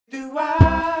So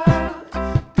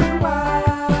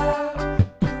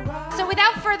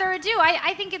without further ado,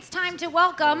 I think it's time to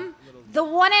welcome the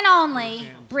one and only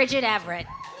Bridget Everett.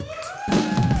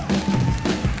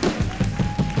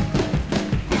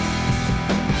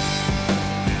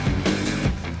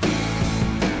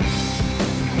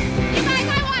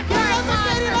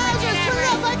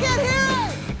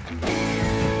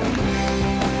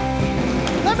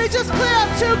 Let me just clear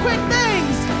up two quick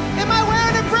things. Am I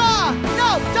wearing a bra?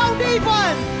 No, don't need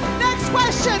one. Next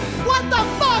question, what the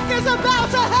fuck is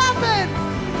about to happen?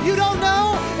 You don't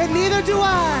know, and neither do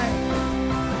I.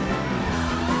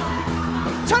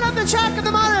 Turn up the track of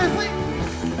the monitor, please.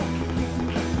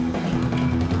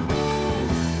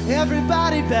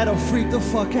 Everybody better freak the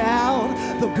fuck out.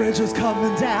 The bridge is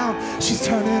coming down, she's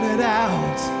turning it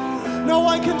out. No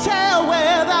one can tell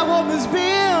where that woman's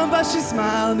been, but she's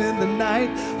smiling in the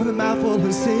night with a mouthful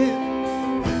of sin.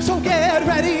 So get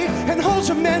ready and hold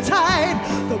your man tight.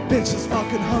 The bitch is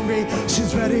fucking hungry,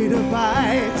 she's ready to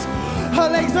bite. Her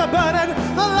legs are burning,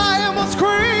 the lion will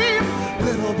scream.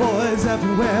 Little boys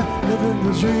everywhere living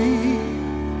the dream.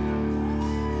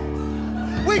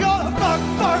 We gotta fuck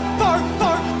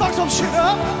some shit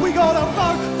up. We gotta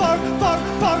fuck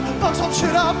some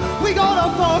shit up. We gotta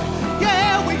fuck,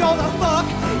 yeah, we gotta fuck,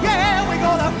 yeah, we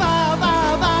gotta fuck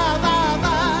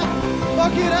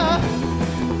it up.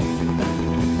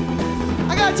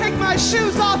 I gotta take my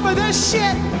shoes off for this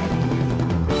shit.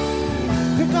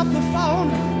 Pick up the phone,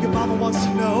 your mama wants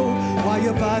to know why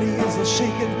your body is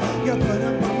shaking, you're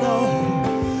burning below.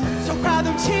 So cry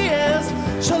them tears,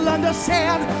 she'll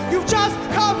understand. You've just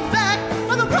come back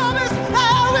with a promise.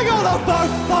 Now we gonna fuck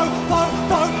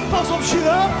some shit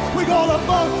up. We gonna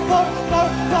fuck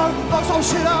some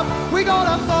shit up. We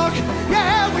gonna fuck,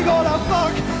 yeah, we gonna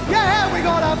fuck, yeah, we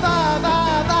gonna fuck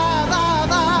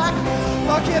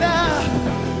it up.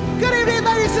 Good evening,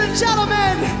 ladies and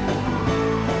gentlemen.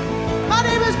 My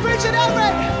name is Bridget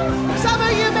Everett. Some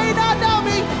of you may not know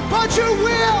me, but you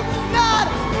will not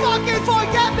fucking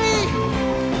forget me.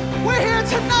 We're here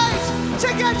tonight to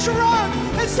get drunk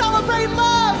and celebrate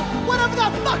love, whatever the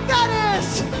fuck that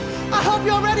is. I hope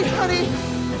you're ready, honey,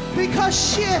 because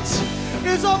shit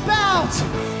is about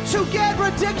to get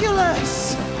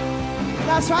ridiculous.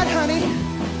 That's right, honey.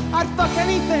 I'd fuck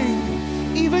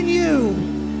anything, even you.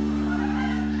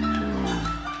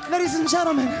 Ladies and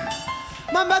gentlemen,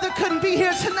 my mother couldn't be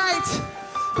here tonight,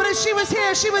 but if she was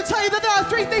here, she would tell you that there are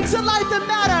three things in life that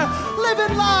matter: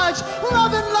 living large,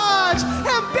 loving large,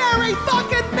 and very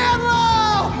fucking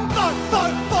mellow. Fuck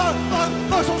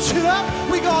some shit up.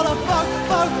 We gotta fuck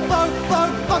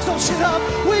some shit up.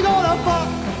 We gotta fuck,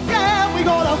 yeah, we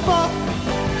gotta fuck.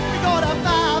 We gotta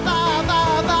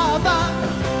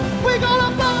We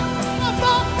gotta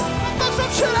fuck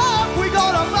some shit up. We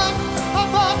gotta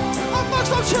fuck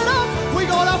some shit up. We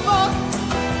gotta fuck.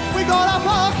 We gotta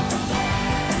fuck.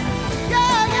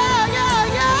 Yeah.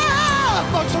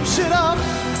 Fuck some shit up.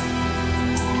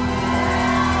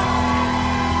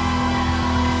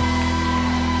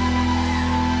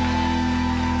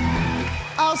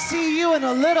 I'll see you in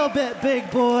a little bit, big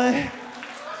boy.